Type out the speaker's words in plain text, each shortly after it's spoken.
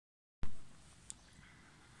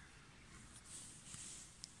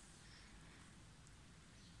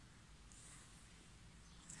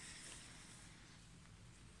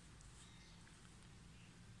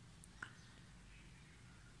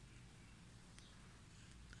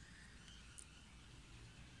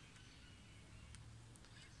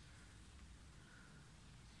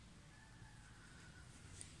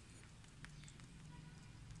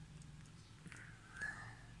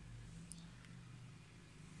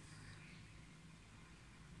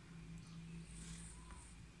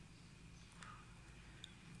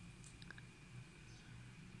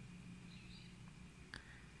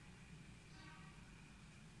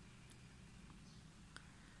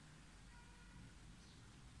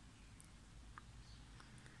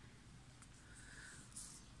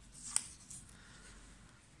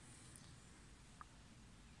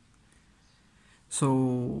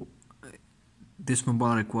So this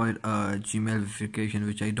mobile required a Gmail verification,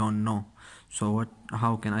 which I don't know. So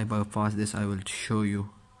how can I bypass this? I will show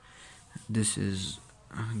you. This is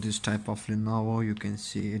this type of Lenovo. You can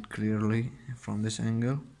see it clearly from this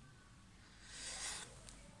angle.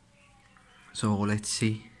 So let's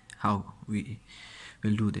see how we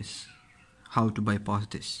will do this, how to bypass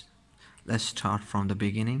this. Let's start from the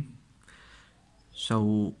beginning.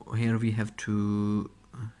 So here we have to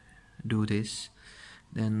do this,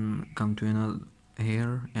 then come to another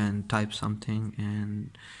here and type something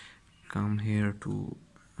and come here to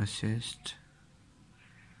assist.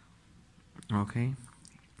 Okay,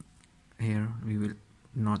 here we will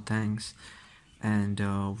not thanks, and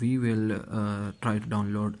we will try to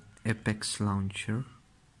download Apex launcher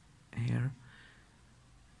here.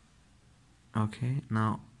 Okay,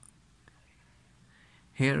 now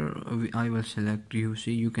here I will select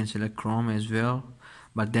UC. You can select Chrome as well,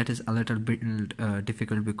 but that is a little bit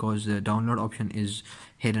difficult because the download option is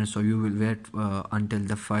hidden, so you will wait until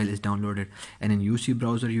the file is downloaded. And in UC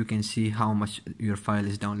browser you can see how much your file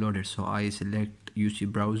is downloaded, so I select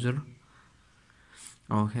UC browser.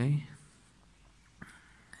 Okay,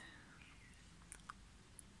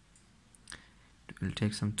 it will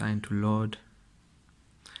take some time to load.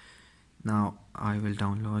 Now I will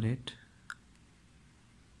download it.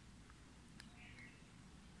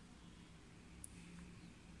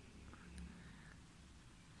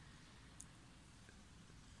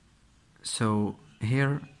 So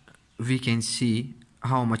here we can see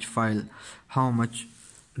how much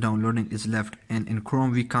downloading is left, and in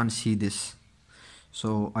Chrome we can't see this,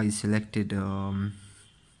 so I selected a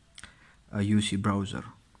UC browser.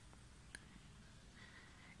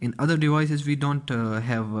 In other devices we don't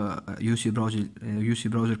have UC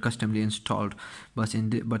browser customly installed, but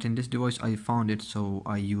in this device I found it, so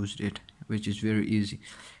I used it, which is very easy,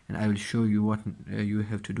 and I will show you what you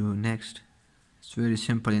have to do next. It's very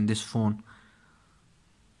simple in this phone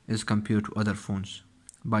as compared to other phones.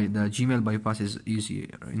 By the Gmail bypass is easier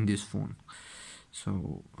in this phone.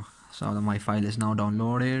 So my file is now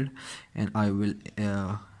downloaded, and I will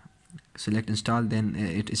select install. Then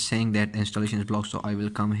it is saying that installation is blocked, so I will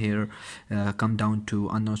come here, come down to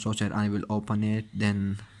unknown source, and I will open it.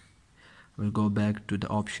 Then we'll go back to the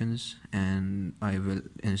options and I will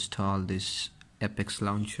install this Apex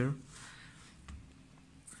launcher.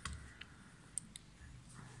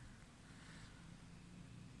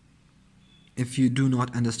 If you do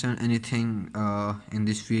not understand anything in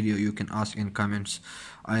this video, you can ask in comments.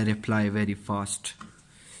 I reply very fast,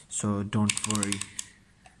 so don't worry,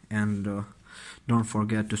 and don't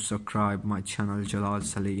forget to subscribe my channel Jalal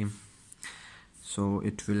Salim, so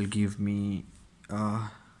it will give me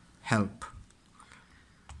help.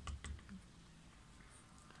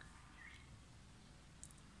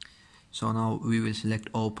 So now we will select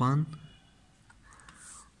open.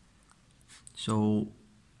 So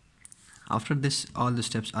after this, all the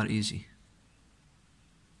steps are easy.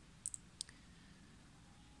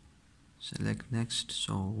 Select next.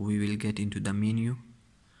 So we will get into the menu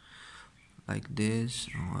like this.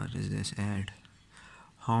 What is this? Add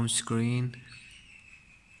home screen.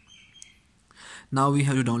 Now we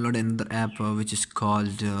have to download another app which is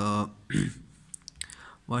called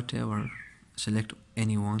whatever. Select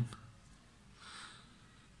anyone.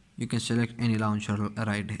 You can select any launcher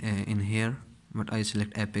right in here, but I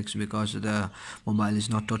select Apex because the mobile is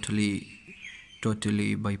not totally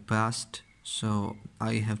bypassed. So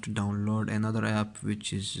I have to download another app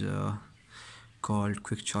which is called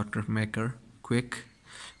Quick Charter Maker.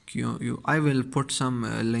 I will put some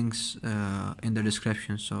links in the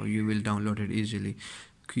description, so you will download it easily.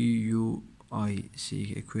 QUICK,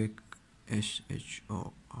 quick,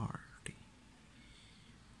 SHORT.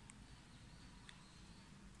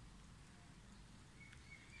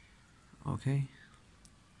 Okay,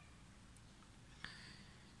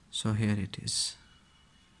 so here it is,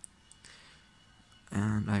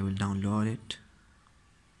 and I will download it.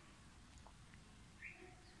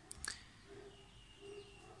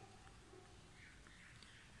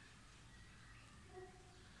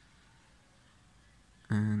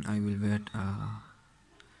 And I will wait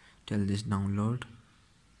till this download.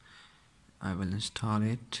 I will install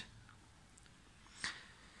it.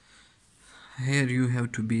 Here you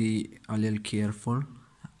have to be a little careful.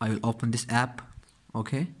 I will open this app,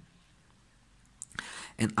 okay,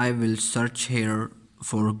 and I will search here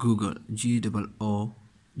for Google, GOOGLE.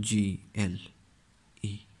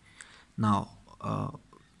 Now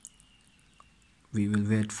we will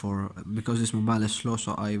wait for, because this mobile is slow,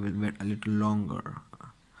 so I will wait a little longer.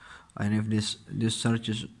 And if this search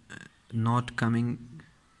is not coming,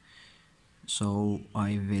 so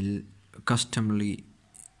I will customly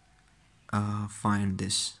find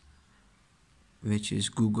this, which is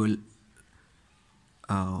Google.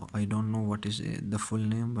 I don't know what is the full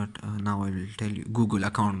name, but now I will tell you. Google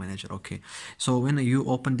Account Manager. Okay, so when you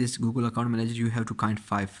open this Google Account Manager, you have to count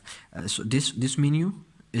 5. So this menu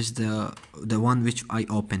is the one which I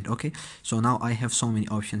opened. Okay, so now I have so many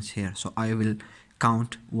options here, so I will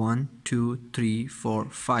count 1 2 3 4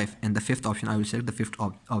 5, and the fifth option I will select the fifth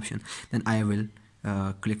option. Then I will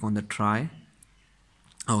click on the try.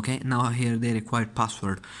 Okay, now here they require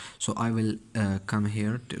password, so I will come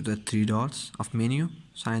here to the 3 dots of menu,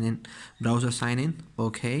 sign in, browser sign in.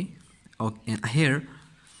 Okay, and here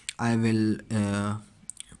I will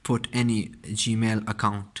put any Gmail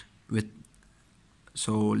account with,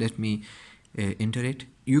 so let me enter it.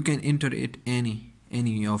 You can enter it any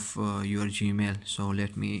of your Gmail, so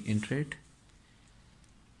let me enter it.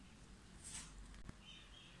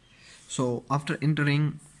 So after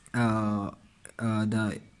entering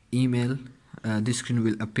the email, this screen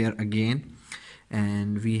will appear again,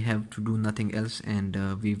 and we have to do nothing else, and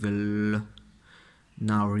we will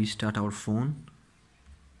now restart our phone.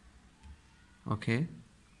 Okay,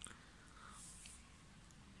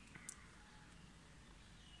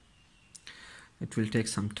 it will take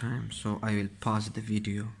some time, so I will pause the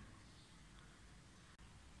video.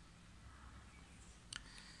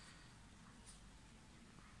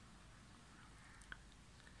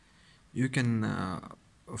 You can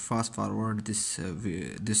fast forward this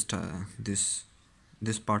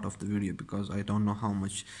this part of the video, because I don't know how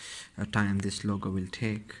much time this logo will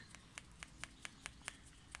take.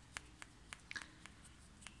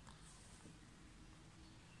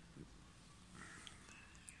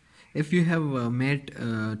 If you have made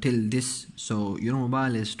till this, so your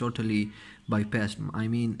mobile is totally bypassed. I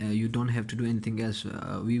mean, you don't have to do anything else.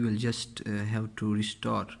 We will just have to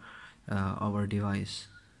restore our device.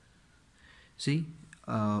 See,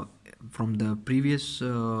 from the previous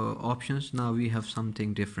options, now we have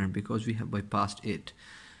something different because we have bypassed it.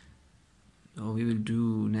 So we will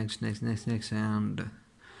do next, and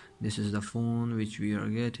this is the phone which we are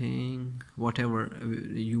getting. Whatever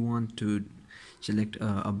you want to select,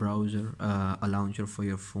 a browser, a launcher for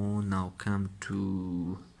your phone. Now come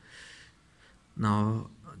to,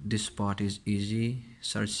 now this part is easy.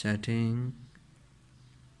 Search setting,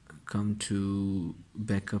 come to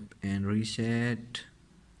backup and reset,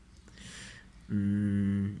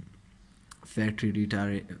 factory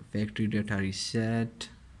data reset,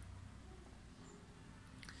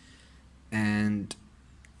 and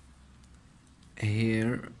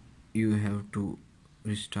here you have to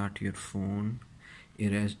restart your phone,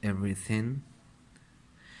 erase everything,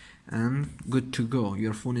 and good to go.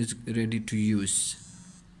 Your phone is ready to use.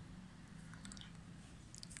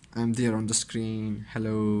 I'm there on the screen.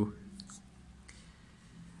 Hello.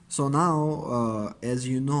 So now, as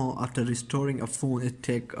you know, after restoring a phone, it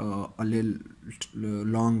take a little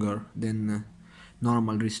longer than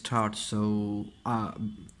normal restart. So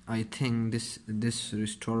I think this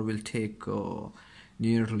restore will take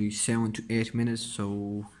nearly 7 to 8 minutes.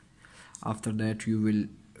 So after that, you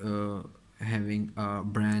will having a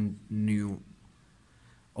brand new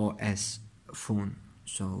OS phone.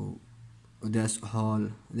 So that's all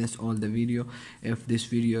the video. If this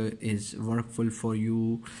video is workful for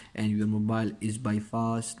you and your mobile is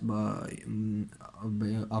bypassed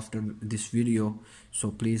after this video, so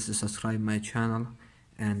please subscribe my channel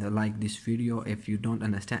and like this video. If you don't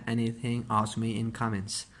understand anything, ask me in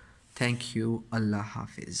comments. Thank you. Allah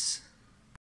Hafiz.